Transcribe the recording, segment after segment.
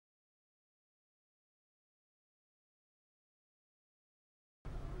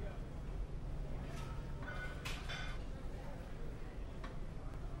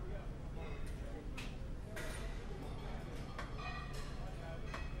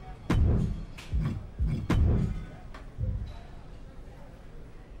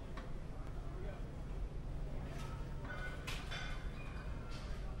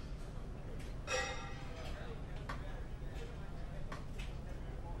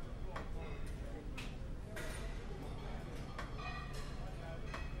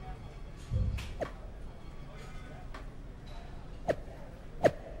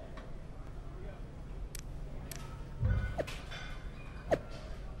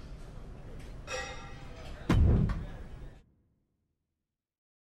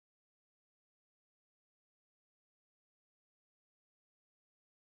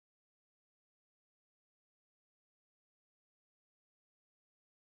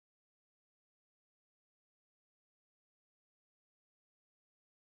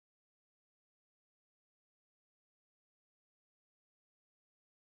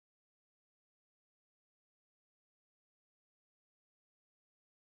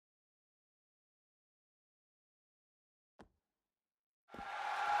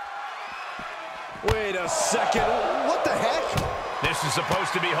Wait a second. What the heck? This is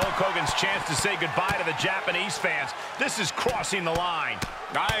supposed to be Hulk Hogan's chance to say goodbye to the Japanese fans. This is crossing the line.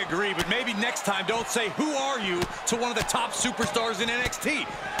 I agree, but maybe next time don't say, "Who are you?" to one of the top superstars in NXT.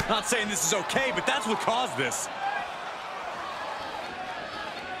 Not saying this is okay, but that's what caused this.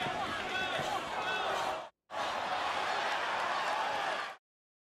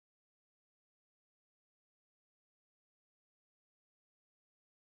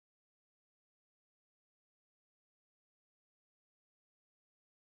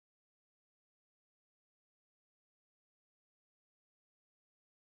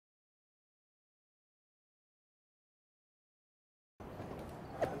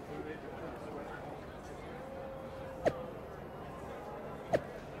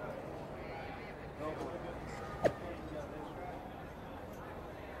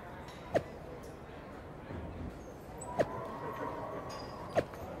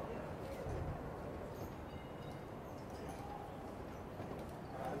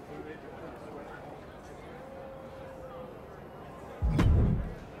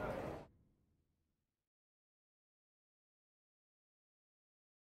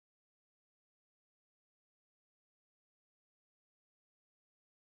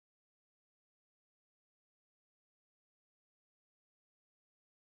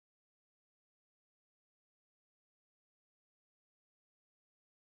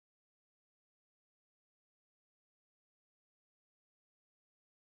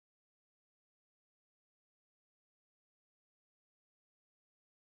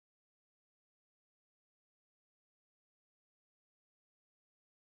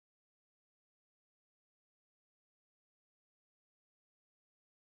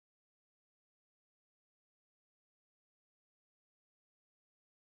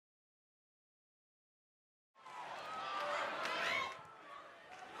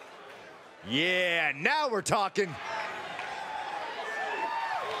 Yeah, now we're talking.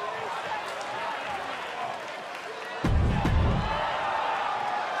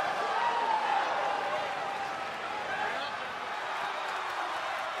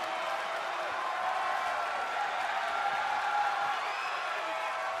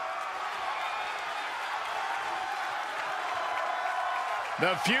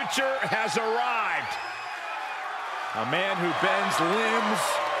 The future has arrived. A man who bends limbs,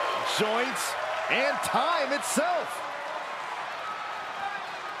 joints, and time itself.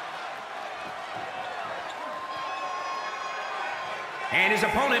 And his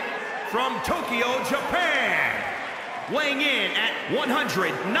opponent from Tokyo, Japan, weighing in at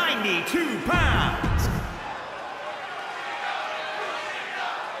 192 pounds.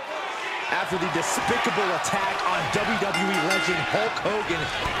 After the despicable attack on WWE legend Hulk Hogan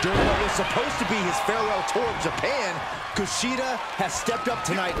during what was supposed to be his farewell tour of Japan, Kushida has stepped up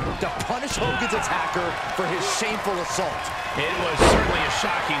tonight to punish Hogan's attacker for his shameful assault. It was certainly a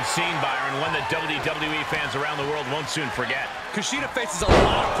shocking scene, Byron, one that WWE fans around the world won't soon forget. Kushida faces a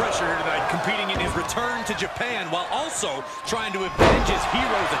lot of pressure here tonight, competing in his return to Japan while also trying to avenge his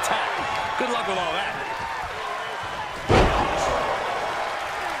hero's attack. Good luck with all that.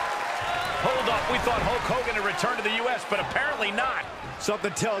 Hold up, we thought Hulk Hogan had returned to the U.S., but apparently not.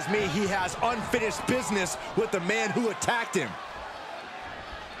 Something tells me he has unfinished business with the man who attacked him.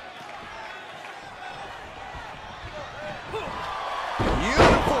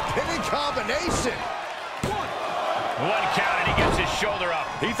 Beautiful pinning combination. One count and he gets his shoulder up.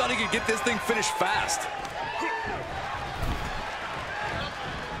 He thought he could get this thing finished fast.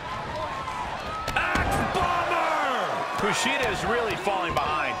 Kushida is really falling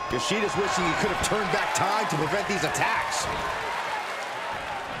behind. Kushida's wishing he could have turned back time to prevent these attacks.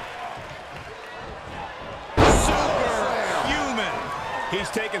 Superhuman.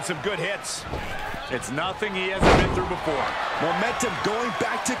 He's taken some good hits. It's nothing he hasn't been through before. Momentum going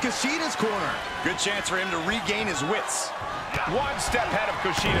back to Kushida's corner. Good chance for him to regain his wits. One step ahead of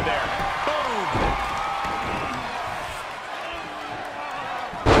Kushida there. Boom.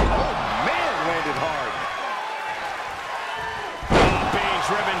 Oh, man, landed hard.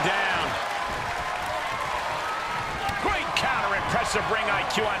 Driven down. Great counter, impressive ring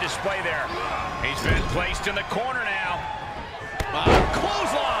IQ on display there. He's been placed in the corner now.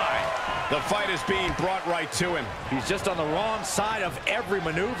 Clothesline. The fight is being brought right to him. He's just on the wrong side of every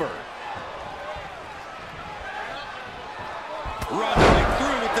maneuver. Running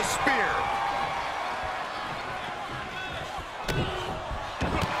through with the spear.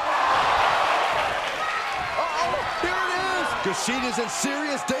 Kushida's in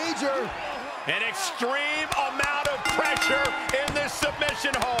serious danger. An extreme amount of pressure in this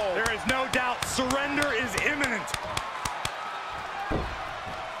submission hold. There is no doubt surrender is imminent.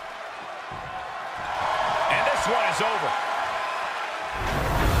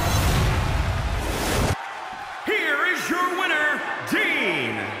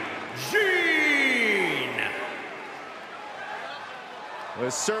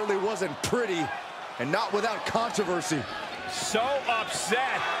 This certainly wasn't pretty, and not without controversy. So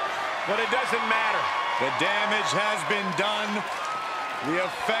upset, but it doesn't matter. The damage has been done. The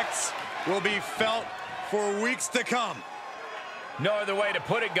effects will be felt for weeks to come. No other way to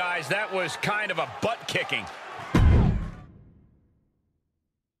put it, guys. That was kind of a butt-kicking.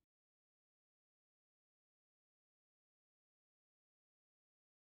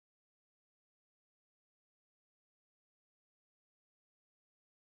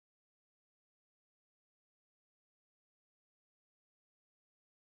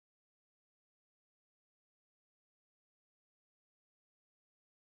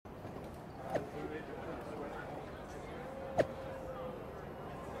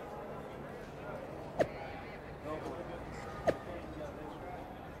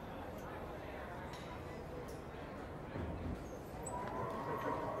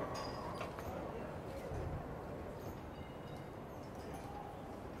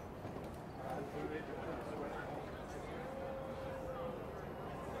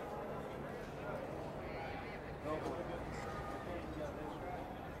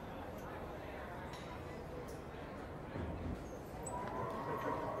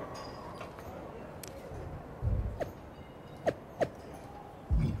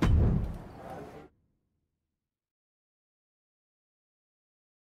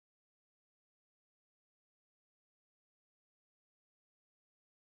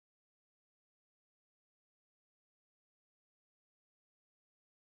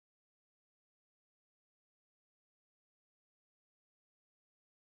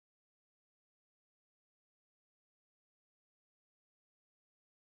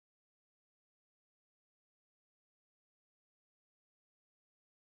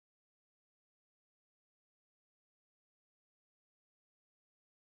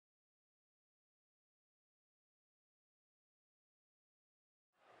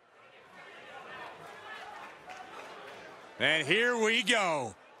 And here we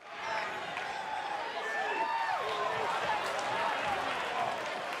go.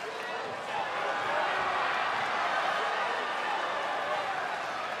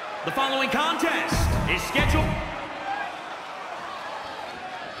 The following contest is scheduled.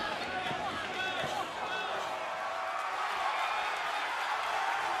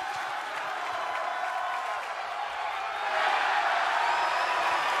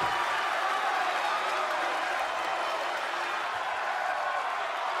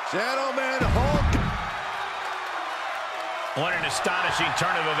 Gentlemen, Hulk. What an astonishing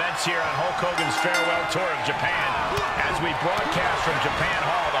turn of events here on Hulk Hogan's farewell tour of Japan. As we broadcast from Japan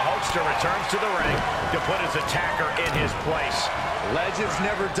Hall, the Hulkster returns to the ring to put his attacker in his place. Legends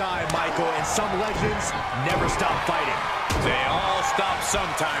never die, Michael, and some legends never stop fighting. They all stop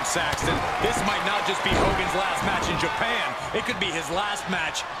sometime, Saxton. This might not just be Hogan's last match in Japan. It could be his last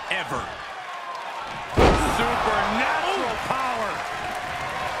match ever. Supernatural power.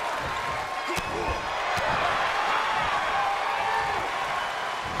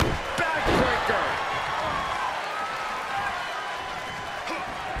 Backbreaker.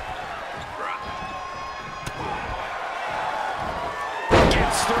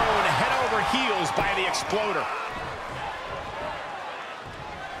 Gets thrown head over heels by the Exploder.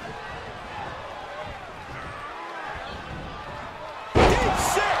 Deep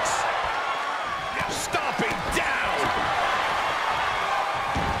six. Stomping down.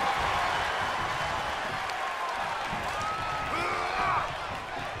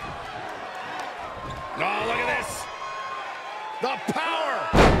 Oh, look at this. The power.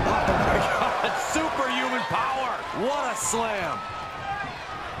 Oh, my God. Superhuman power. What a slam.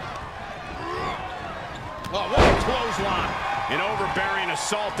 Oh, what a clothesline. An overbearing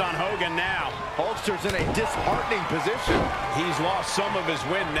assault on Hogan now. Hulkster's in a disheartening position. He's lost some of his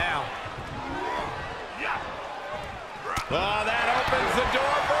win now. Oh, that opens the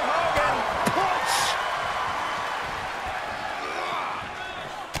door for Hogan. Punch!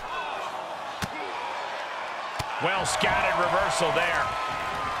 Well scouted reversal there.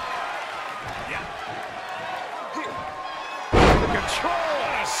 The control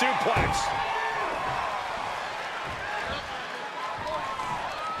and a suplex.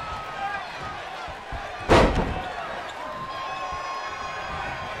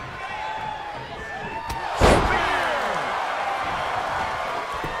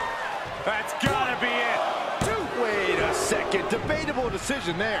 That's gotta be it. Wait a second. Debatable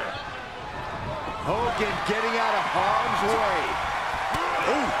decision there. Hogan getting out of harm's way.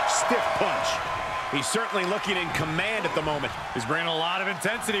 Ooh, stiff punch. He's certainly looking in command at the moment. He's bringing a lot of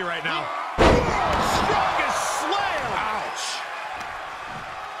intensity right now. Strongest slam. Ouch.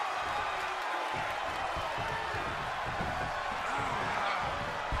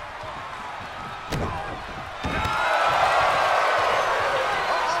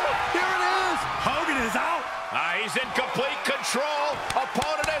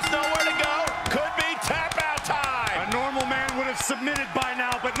 submitted by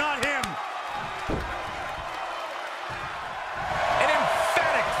now, but not him. An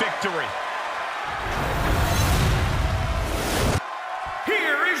emphatic victory.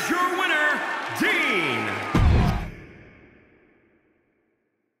 Here is your winner, Dean.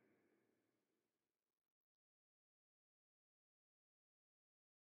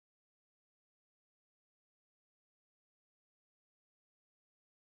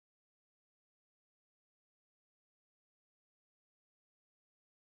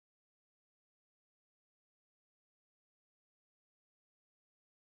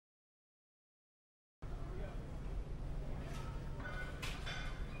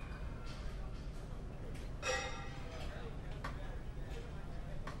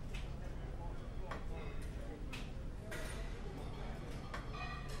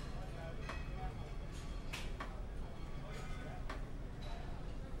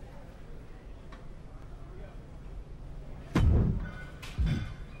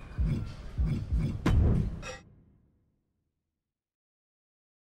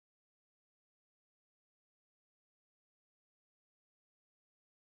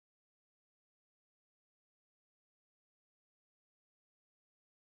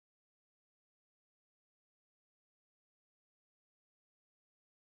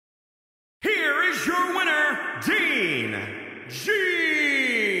 Here is your winner, Dean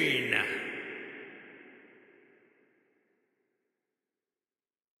Gene.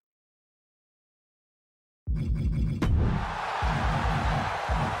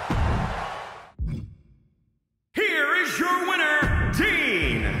 Here is your winner,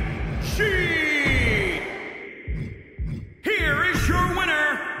 Dean Gene. Here is your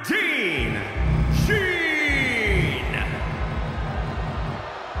winner, Dean Gene.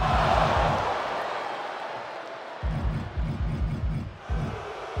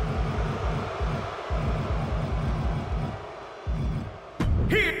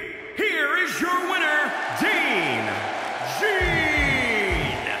 Here is your winner, Dean Gene.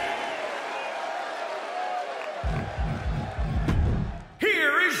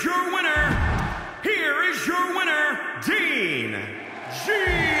 Here is your winner. Here is your winner, Dean Gene.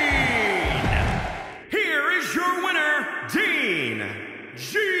 Here is your winner, Dean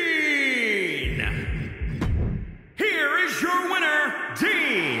Gene. Here is your winner,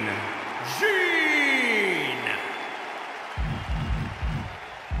 Dean Gene.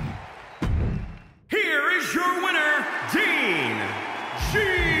 Here is your winner, Dean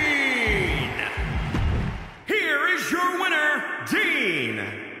Gene. Here is your winner, Dean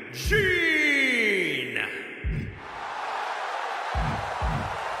Gene.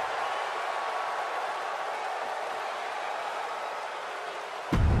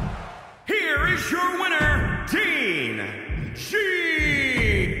 Here is your winner, Dean Gene.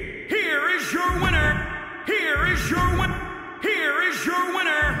 Here is your winner. Here is your winner. Here is your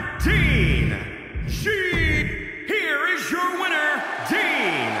winner, Dean Gene. Here is your winner,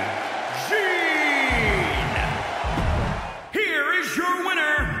 Dean Gene. Here is your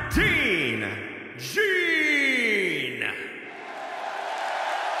winner, Dean Gene.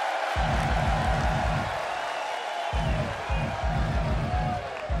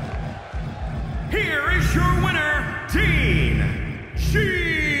 Here is your winner, Dean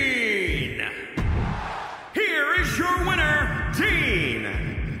Gene. Here is your winner, Dean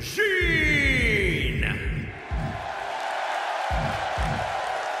Gene.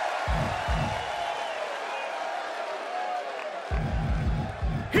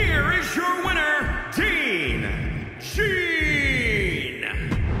 Here is your winner, Dean Gene.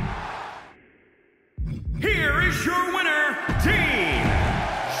 Here is your winner, Dean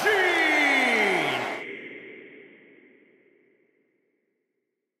Gene.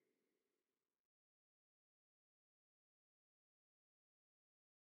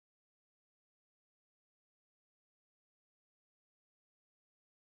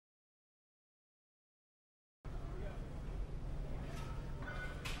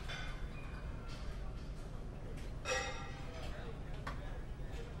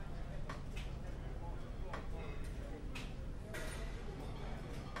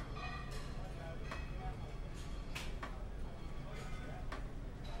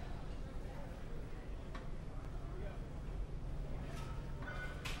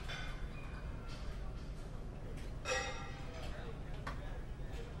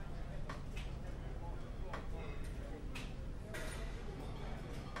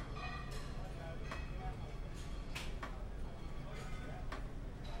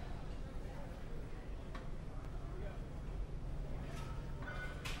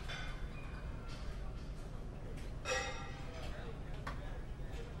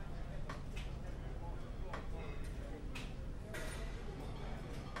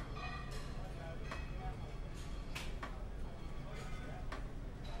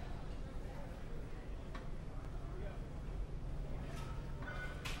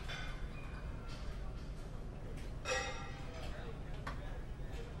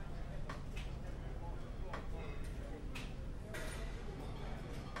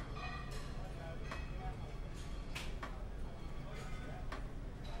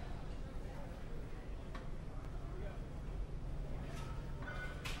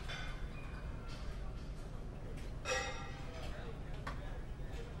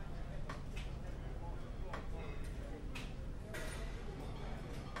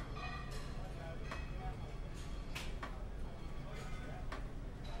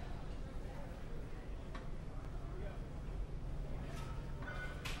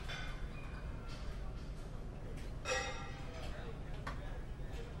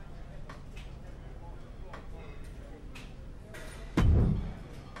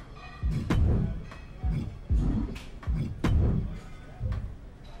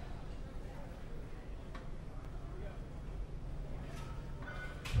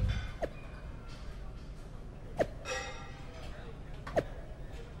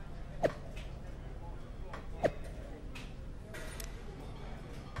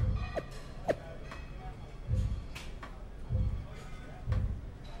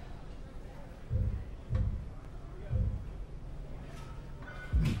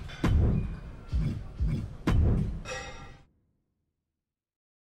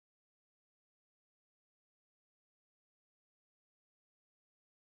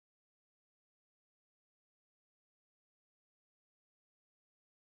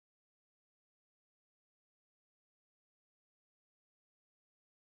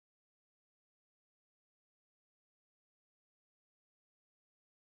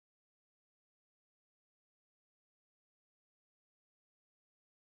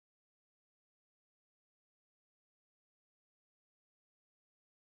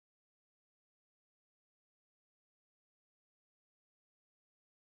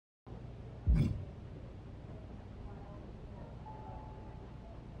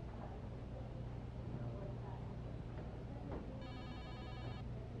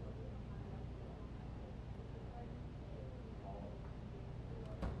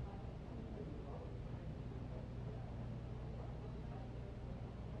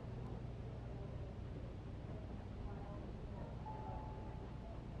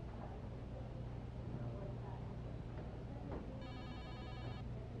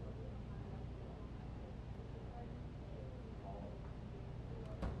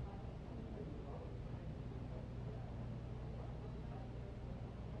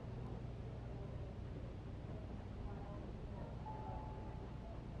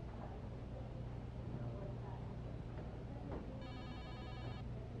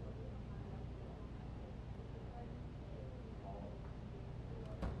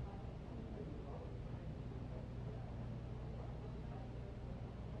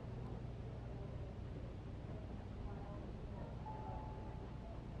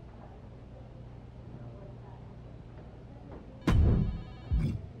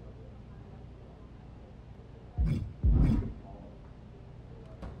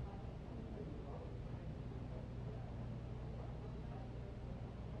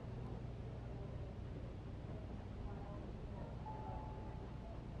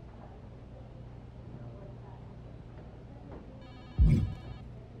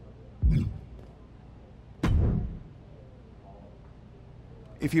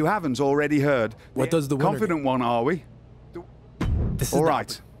 if you haven't already heard. What does the winner confident one, are we? This is All the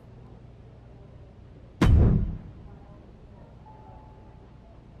right.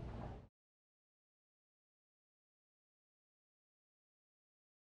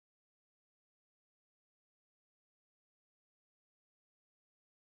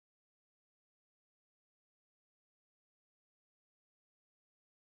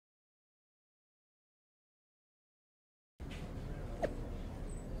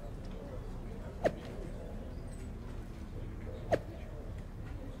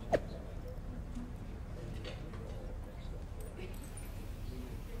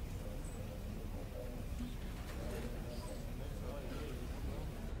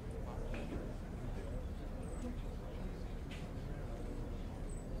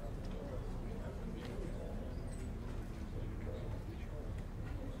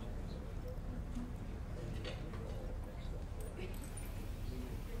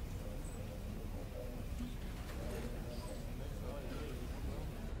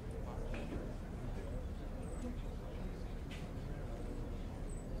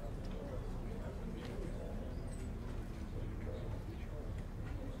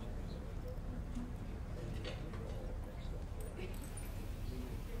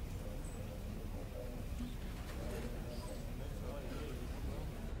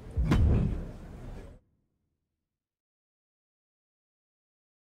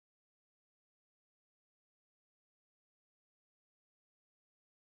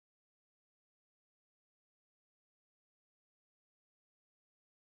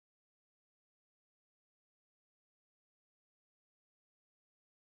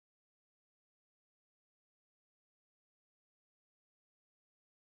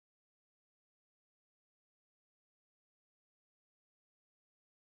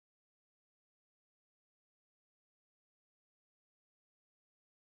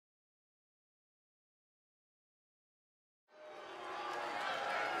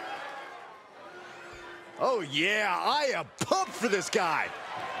 Oh, yeah, I am pumped for this guy.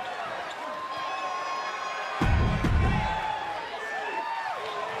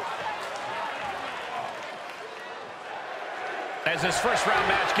 As this first round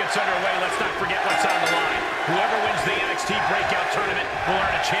match gets underway, let's not forget what's on the line. Whoever wins the NXT Breakout Tournament will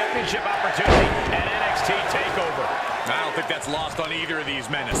earn a championship opportunity at NXT TakeOver. I don't think that's lost on either of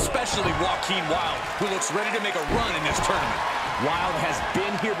these men, especially Joaquin Wilde, who looks ready to make a run in this tournament. Wilde has been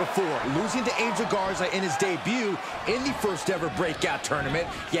here before, losing to Angel Garza in his debut in the first ever Breakout Tournament.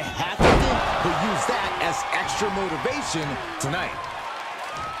 You have to think he'll use that as extra motivation tonight.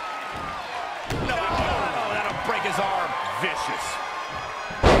 No, that'll break his arm. Vicious.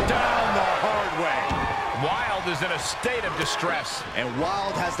 Down the hard way. Wilde is in a state of distress. And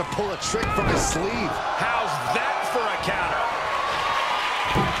Wilde has to pull a trick from his sleeve. How's that for a counter?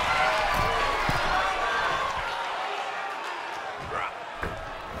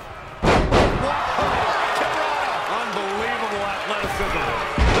 Unbelievable athleticism.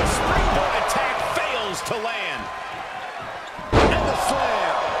 The springboard attack fails to land. And the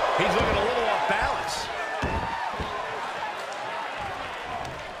slam. He's looking a little off balance.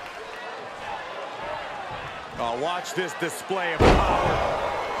 Oh, watch this display of power.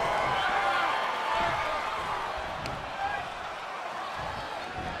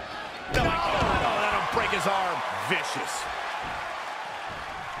 Oh, that'll break his arm. Vicious.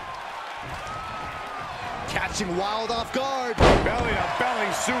 Catching Wilde off guard. Belly to belly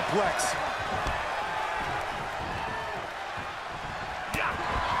suplex. Oh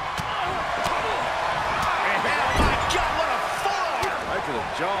my God, what a forearm! Right to the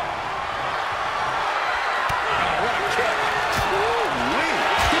jaw. Oh, what a kick. Woo-wee.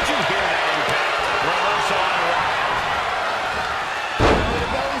 Did you hear that impact? Reversal on Wilde.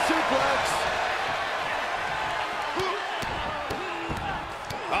 Belly suplex.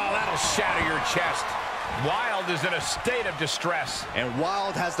 Oh, that'll shatter your chest. Wilde is in a state of distress. And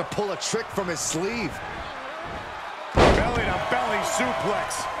Wilde has to pull a trick from his sleeve. Belly to belly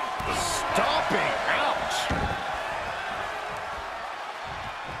suplex. Stomping. Ouch.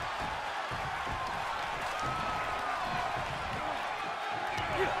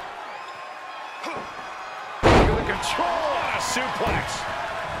 Look at the control on a suplex.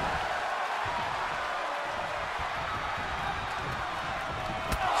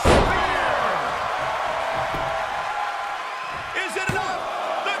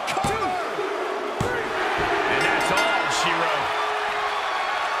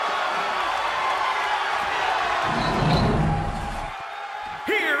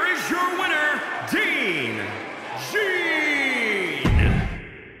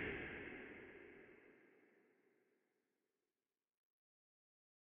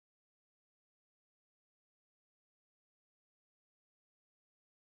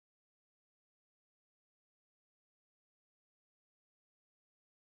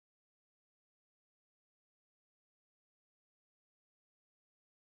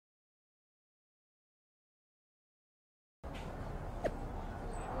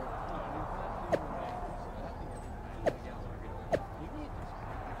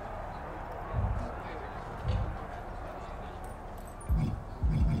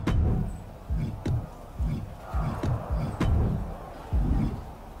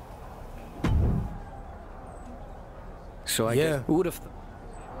 so I Yeah. who would have...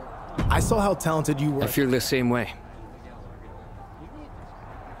 I saw how talented you were. I feel the same way.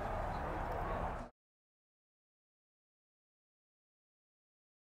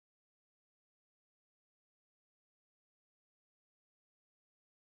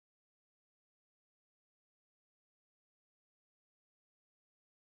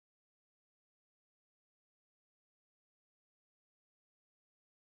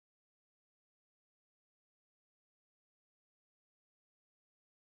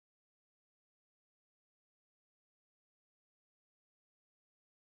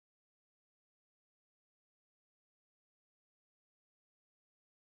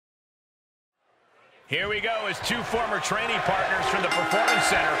 Here we go as two former training partners from the Performance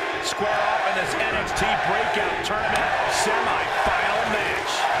Center square off in this NXT Breakout Tournament semi-final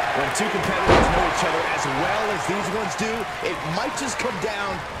match. When two competitors know each other as well as these ones do, it might just come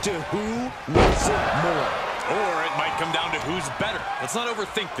down to who wants it more. Or it might come down to who's better. Let's not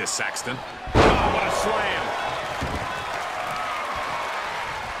overthink this, Saxton. Oh, what a slam.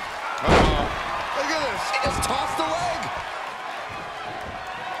 Look at this. He just tossed the leg.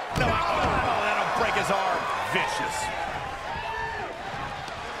 No, that'll break his arm. Vicious.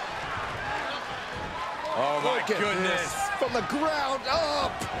 Oh, my Look at goodness. this. From the ground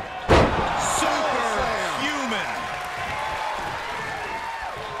up. Superhuman.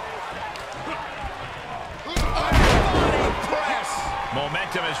 Body press.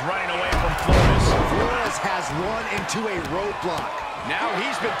 Momentum is running away from Flores. Flores has run into a roadblock. Now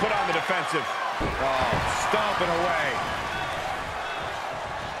he's been put on the defensive. Oh, stomping away.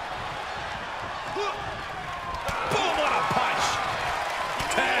 Boom, what a punch.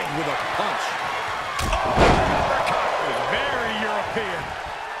 Tagged with a punch. Uppercut was very European.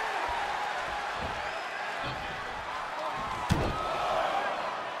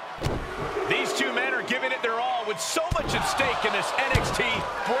 These two men are giving it their all with so much at stake in this NXT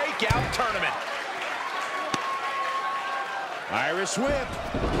Breakout Tournament. Irish whip.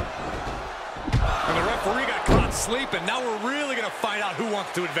 And the referee got caught sleeping. Now we're really going to find out who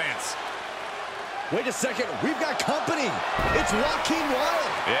wants to advance. Wait a second, we've got company. It's Joaquin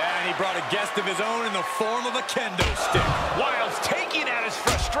Wilde. Yeah, and he brought a guest of his own in the form of a kendo stick. Wilde's taking out his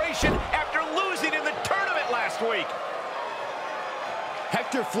frustration after losing in the tournament last week.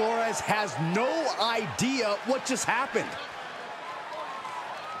 Hector Flores has no idea what just happened.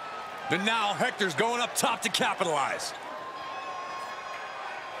 And now Hector's going up top to capitalize.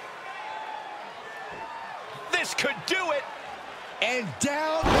 This could do it. And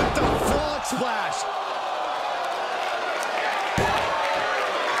down with the frog splash.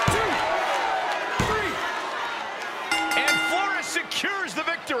 2, 3. And Flores secures the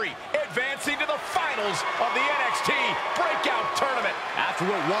victory, advancing to the finals of the NXT Breakout Tournament. After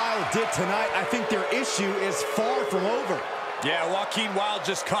what Wilde did tonight, I think their issue is far from over. Yeah, Joaquin Wilde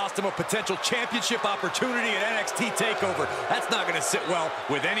just cost him a potential championship opportunity at NXT TakeOver. That's not going to sit well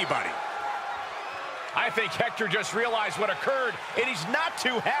with anybody. I think Hector just realized what occurred, and he's not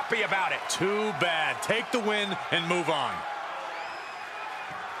too happy about it. Too bad. Take the win and move on.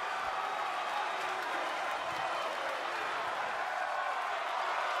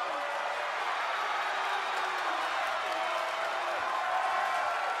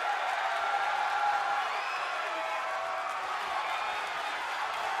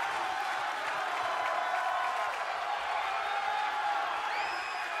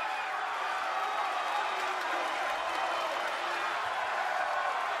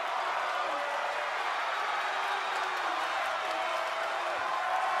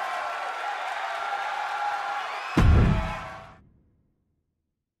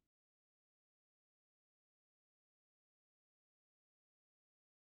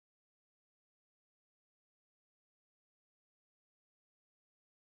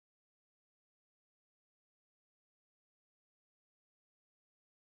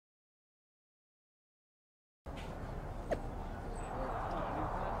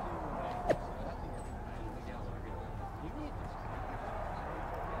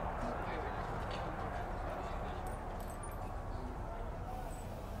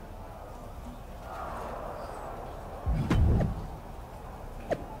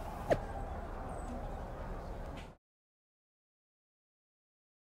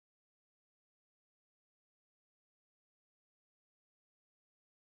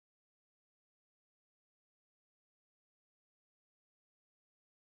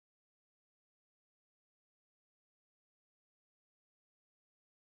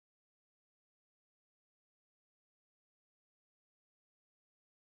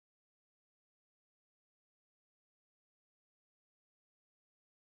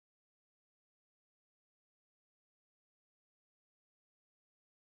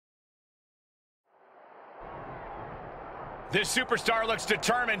 This superstar looks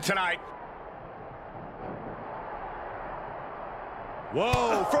determined tonight.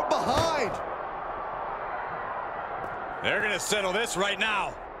 Whoa, from behind. They're going to settle this right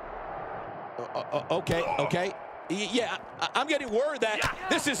now. Okay. Yeah, I'm getting word that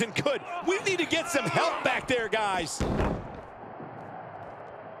this isn't good. We need to get some help back there, guys.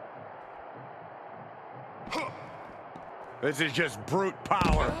 This is just brute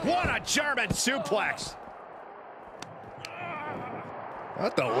power. What a German suplex.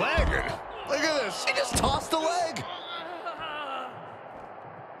 What the leg? Look at this. He just tossed the leg.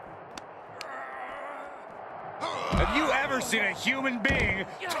 Have you ever seen a human being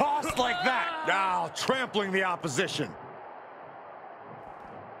tossed like that? Now, trampling the opposition.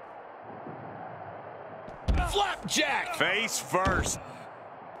 Flapjack. Face first.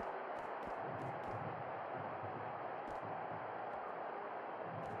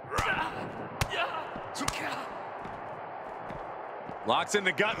 Locks in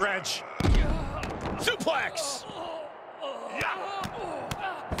the gut wrench. Suplex.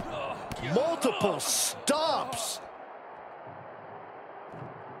 Multiple stomps.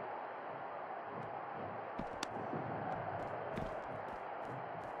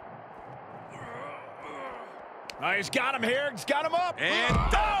 Oh, he's got him here. He's got him up. And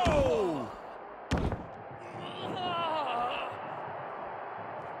oh!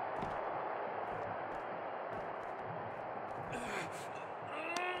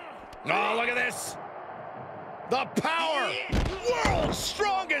 Oh, look at this. The power. World's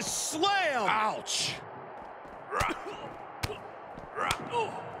strongest slam. Ouch.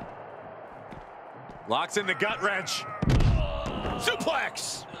 Locks in the gut wrench.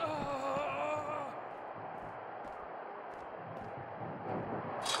 Suplex.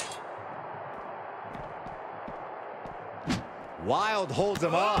 Wild holds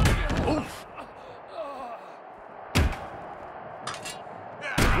him up. Oof.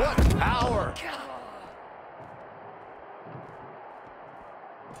 What power.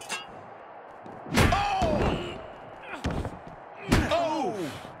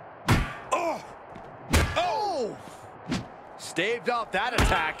 Oh! Staved off that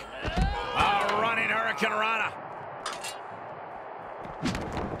attack. A running Hurricane Rana.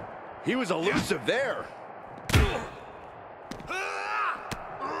 He was elusive there.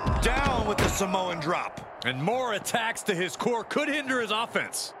 Down with the Samoan drop. And more attacks to his core could hinder his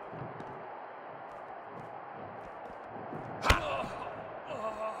offense.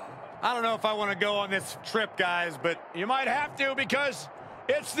 I don't know if I want to go on this trip, guys, but you might have to because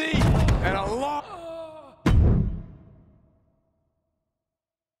it's the... and a long...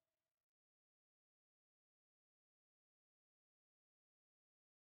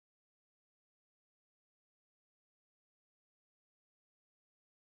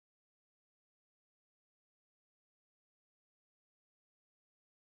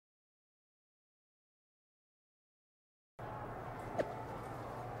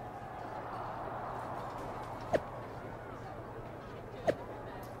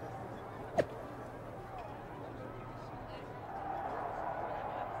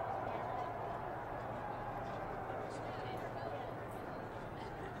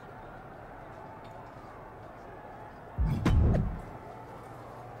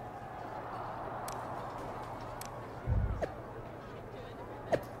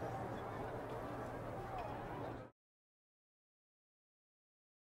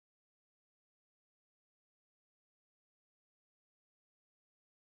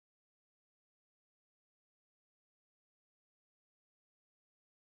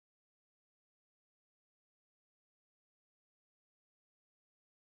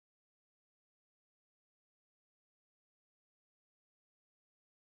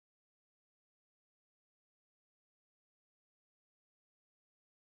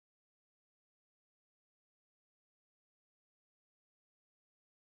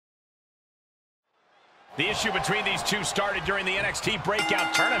 The issue between these two started during the NXT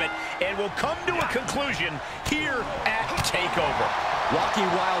Breakout Tournament and will come to a conclusion here at TakeOver. Joaquin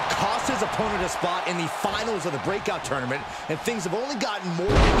Wilde cost his opponent a spot in the finals of the Breakout Tournament, and things have only gotten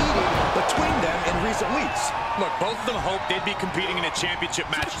more heated between them in recent weeks. Look, both of them hoped they'd be competing in a championship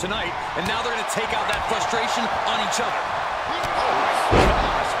match tonight, and now they're going to take out that frustration on each other. Oh my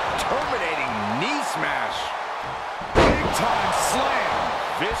gosh, terminating knee smash. Big time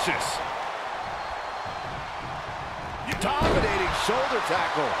slam. Vicious. Dominating shoulder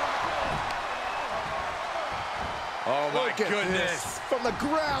tackle. Oh my Look at goodness. this. From the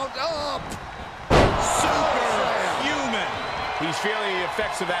ground up. Superhuman. He's feeling the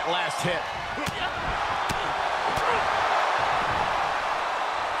effects of that last hit.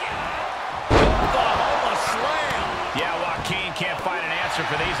 Oklahoma slam. Yeah, Joaquin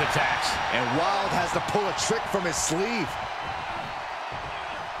master for these attacks. And Wild has to pull a trick from his sleeve.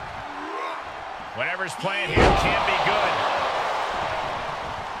 Whatever's playing here can't be good.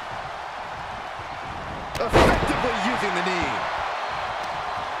 Effectively using the knee.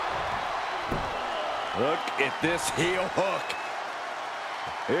 Look at this heel hook.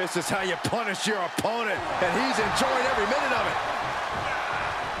 This is how you punish your opponent, and he's enjoying every minute of it.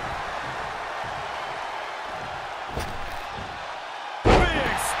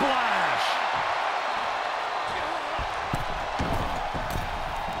 Big splash.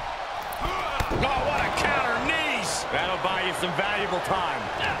 Oh, what a counter, knees. That'll buy you some valuable time.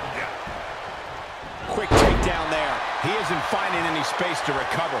 Quick takedown there. He isn't finding any space to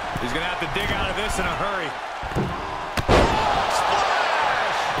recover. He's going to have to dig out of this in a hurry.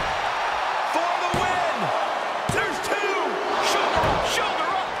 Splash! For the win! There's two! Shoulder up, shoulder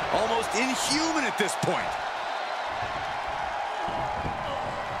up. Almost inhuman at this point.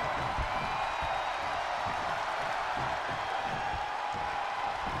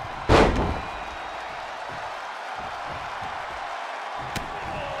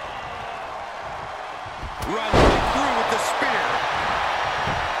 Run right through with the spear.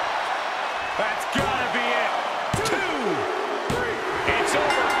 That's got to be it. 2, 3. It's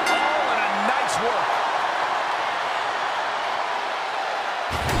over. All in a nice work.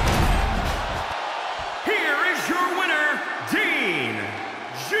 Here is your winner, Dean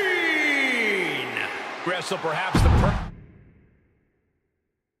Gene. Wrestle perhaps the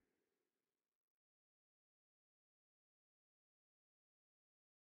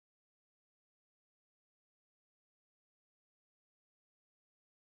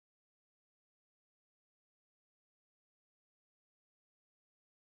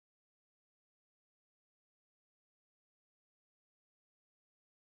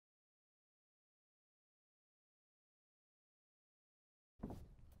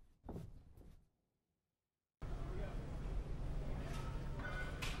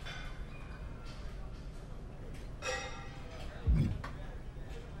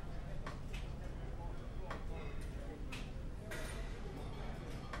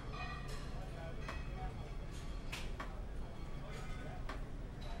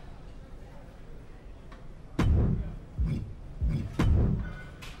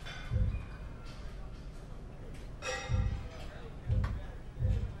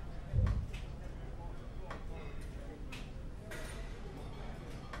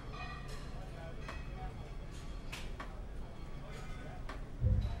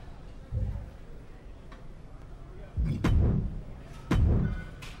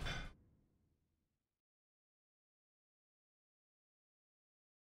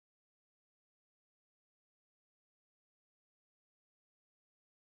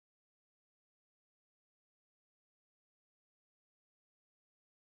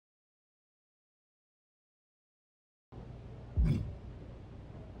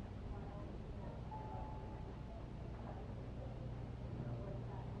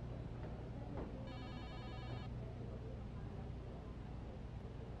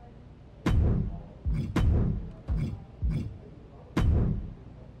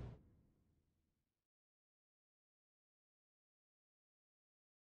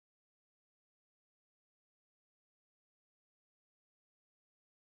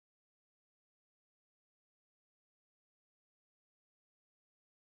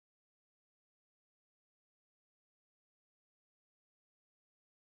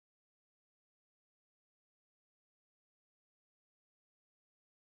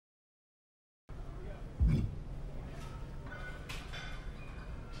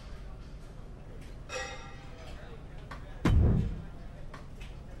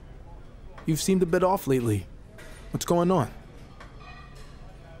You've seemed a bit off lately. What's going on?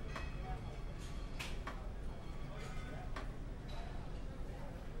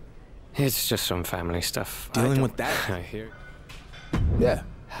 It's just some family stuff. Dealing with that? I hear. Yeah.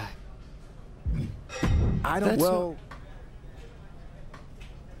 I don't, That's well...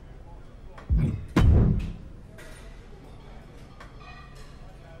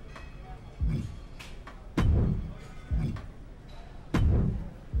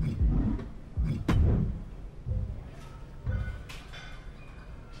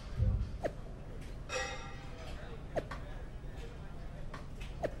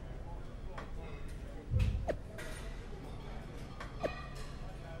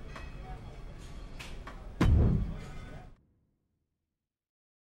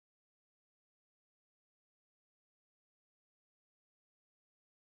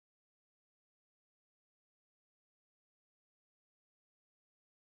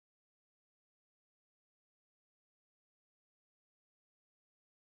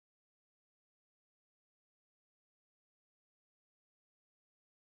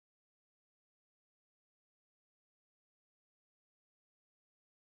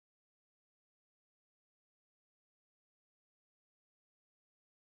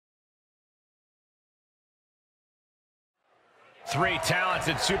 Three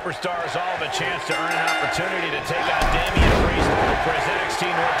talented superstars all have a chance to earn an opportunity to take on Damian Priest for his NXT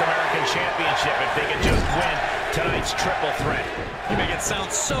North American Championship if they can just win tonight's triple threat. You make it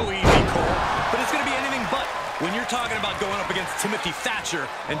sound so easy, Cole, but it's going to be anything but when you're talking about going up against Timothy Thatcher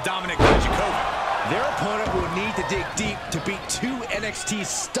and Dominik Dijakovic. Their opponent will need to dig deep to beat two NXT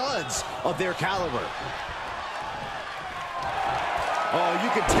studs of their caliber. Oh, you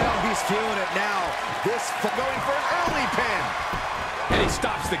can tell he's feeling it now. This going for an early pin. And he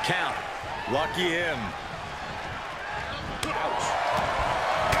stops the count. Lucky him. Ouch.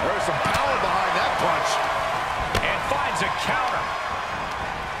 There's some power behind that punch. And finds a counter.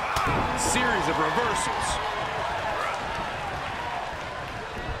 Series of reversals.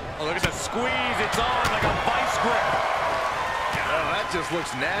 Oh, look at the squeeze. It's on like a vice grip. Oh, that just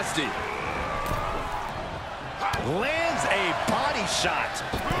looks nasty. Lands a body shot.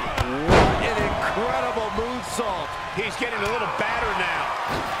 What an incredible moonsault. He's getting a little battered now.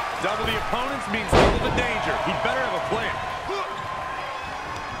 Double the opponents means double the danger. He'd better have a plan.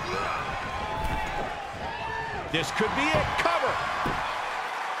 This could be it. Cover.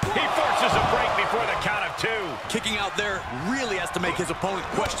 He forces a break before the count of two. Kicking out there really has to make his opponent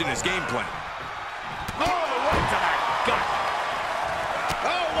question his game plan. Oh, right to the gut.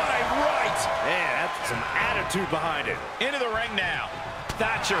 Oh, what a right. Man, that's some attitude behind it. Into the ring now.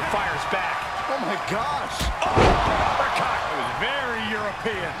 Thatcher fires back. Oh my gosh. Oh, uppercut. It was very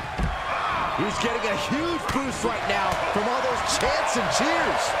European. He's getting a huge boost right now from all those chants and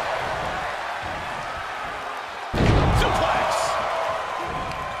cheers. Suplex.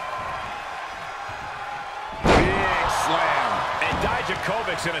 Big slam. And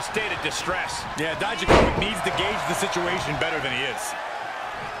Dijakovic's in a state of distress. Yeah, Dijakovic needs to gauge the situation better than he is.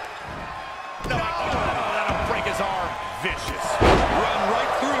 No, that'll break his arm. Vicious. Run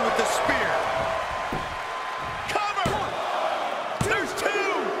right through with the spear. Cover. There's two.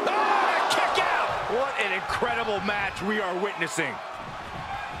 Ah, kick out. What an incredible match we are witnessing.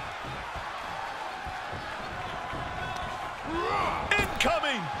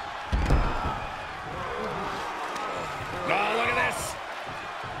 Incoming. Oh, look at this.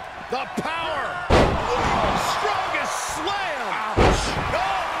 The power. Oh, strongest slam. Ouch.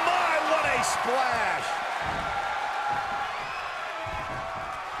 Oh, my, what a splash.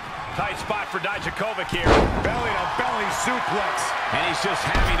 Tight spot for Dijakovic here. Belly-to-belly suplex. And he's just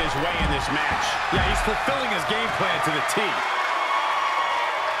having his way in this match. Yeah, he's fulfilling his game plan to the T.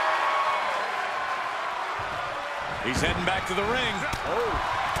 He's heading back to the ring. Oh.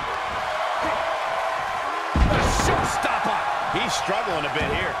 The showstopper. He's struggling a bit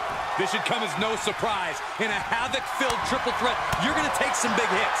here. This should come as no surprise. In a havoc-filled triple threat, you're going to take some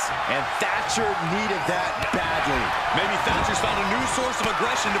big hits. And Thatcher needed that badly. Maybe Thatcher's found a new source of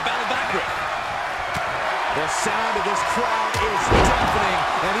aggression to battle back with. The sound of this crowd is deafening,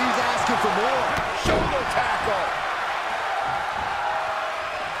 and he's asking for more. Shoulder tackle.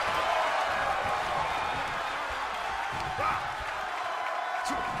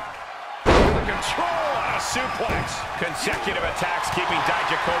 Control on a suplex. Consecutive attacks keeping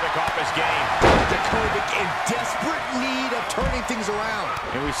Dijakovic off his game. Dijakovic in desperate need of turning things around.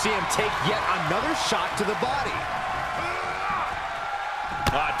 And we see him take yet another shot to the body.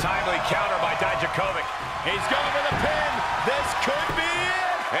 A timely counter by Dijakovic. He's going for the pin. This could be it.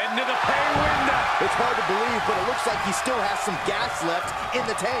 Into the pay window. It's hard to believe, but it looks like he still has some gas left in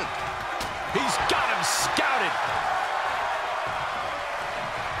the tank. He's got him scouted.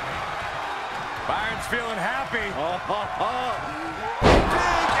 Byron's feeling happy. Big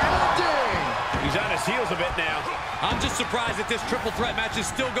ending. He's on his heels a bit now. I'm just surprised that this triple threat match is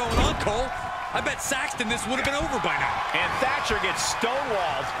still going on, Cole. I bet Saxton this would have been over by now. And Thatcher gets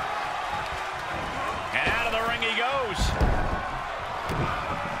stonewalled. And out of the ring he goes.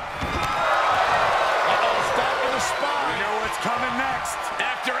 Uh-oh, stop in the spine. You know what's coming next.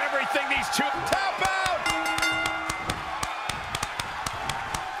 After everything these two... Tap out!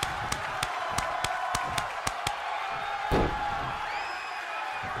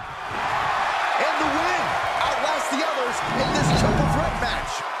 And the win outlasts the others in this triple threat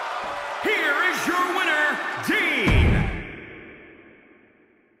match. Here is your winner, Dean.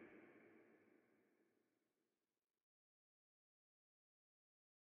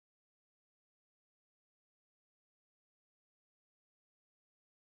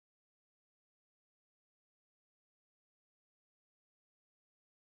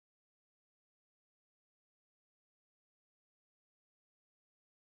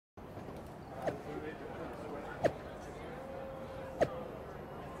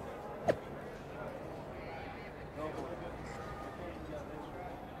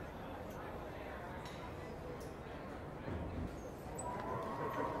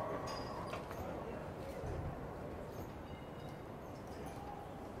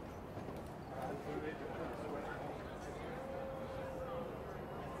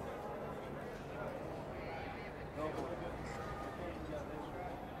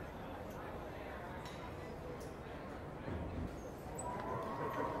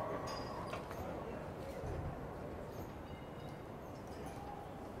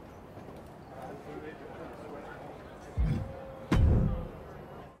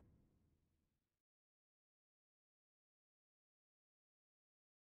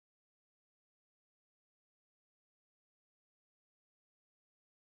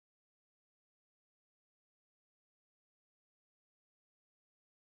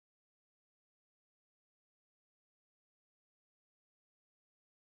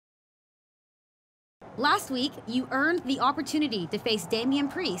 Last week, you earned the opportunity to face Damian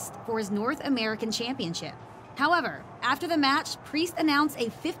Priest for his North American Championship. However, after the match, Priest announced a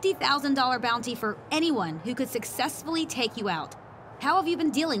 $50,000 bounty for anyone who could successfully take you out. How have you been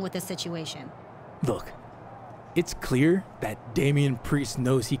dealing with this situation? Look, it's clear that Damian Priest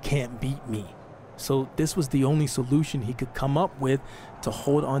knows he can't beat me. So this was the only solution he could come up with to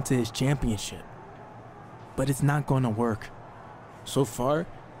hold on to his championship. But it's not going to work. So far,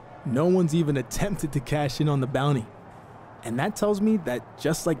 no one's even attempted to cash in on the bounty. And that tells me that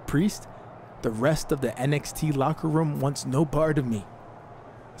just like Priest, the rest of the NXT locker room wants no part of me.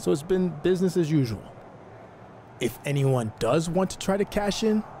 So it's been business as usual. If anyone does want to try to cash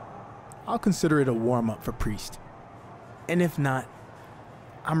in, I'll consider it a warm-up for Priest. And if not,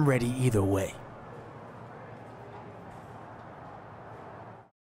 I'm ready either way.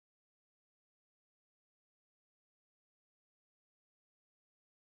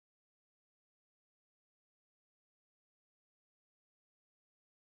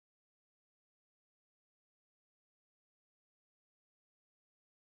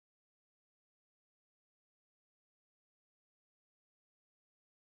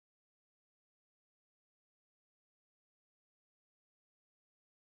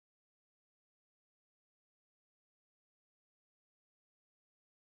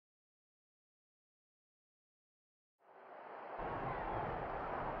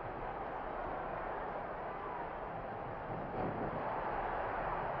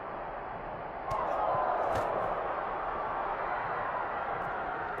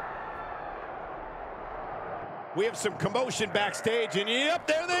 We have some commotion backstage, and yep,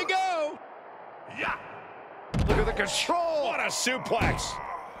 there they go. Yeah. Look at the control. What a suplex.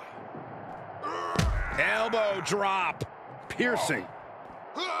 Elbow drop. Piercing.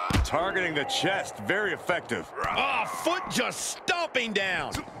 Targeting the chest, very effective. Oh, foot just stomping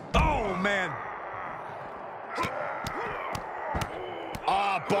down. Oh, man.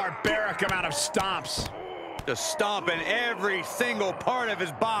 Oh, barbaric amount of stomps. Just stomping every single part of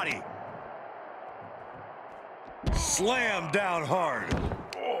his body. Slam down hard.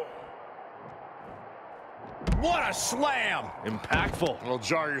 What a slam. Impactful. It'll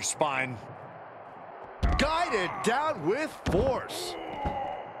jar your spine. Guided down with force.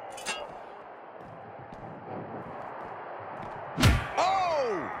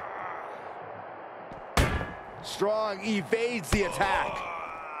 Oh! Strong evades the attack.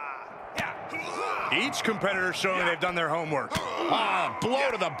 Each competitor showing they've done their homework. Ah,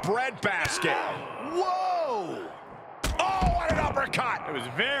 blow to the breadbasket. Whoa! Oh, what an uppercut. It was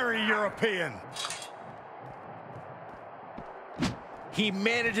very European. He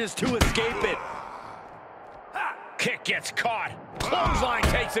manages to escape it. Kick gets caught. Clothesline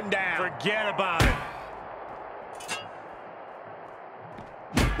takes him down. Forget about it.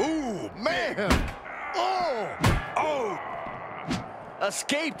 Ooh, man! Oh! Oh!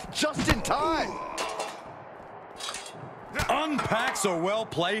 Escaped just in time. Unpacks a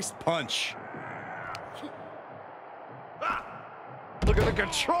well-placed punch. Look at the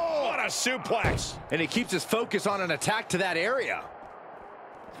control. What a suplex. And he keeps his focus on an attack to that area.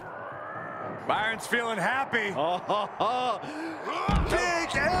 Byron's feeling happy.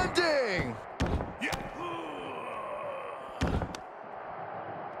 Big ending.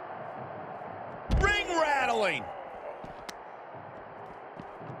 Ring rattling.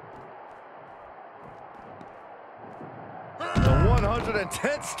 The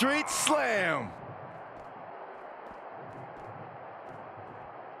 110th Street Slam.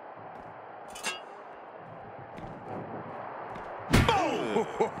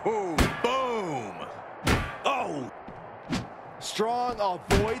 Boom! Boom! Oh! Strong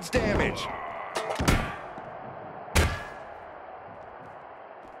avoids damage.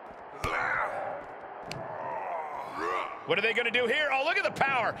 What are they going to do here? Oh, look at the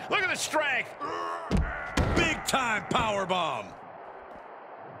power. Look at the strength. Big time power bomb.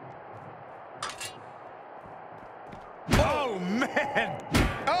 Oh, man.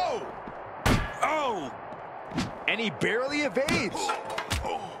 Oh! Oh! And he barely evades.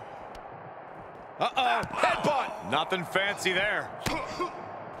 Uh-oh. Headbutt. Nothing fancy there.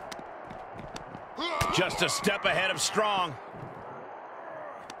 Just a step ahead of Strong.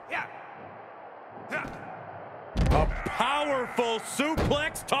 A powerful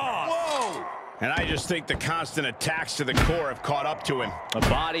suplex toss. Whoa! And I just think the constant attacks to the core have caught up to him. The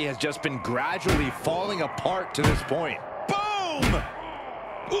body has just been gradually falling apart to this point. Boom!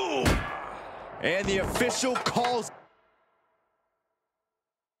 Ooh! And the official calls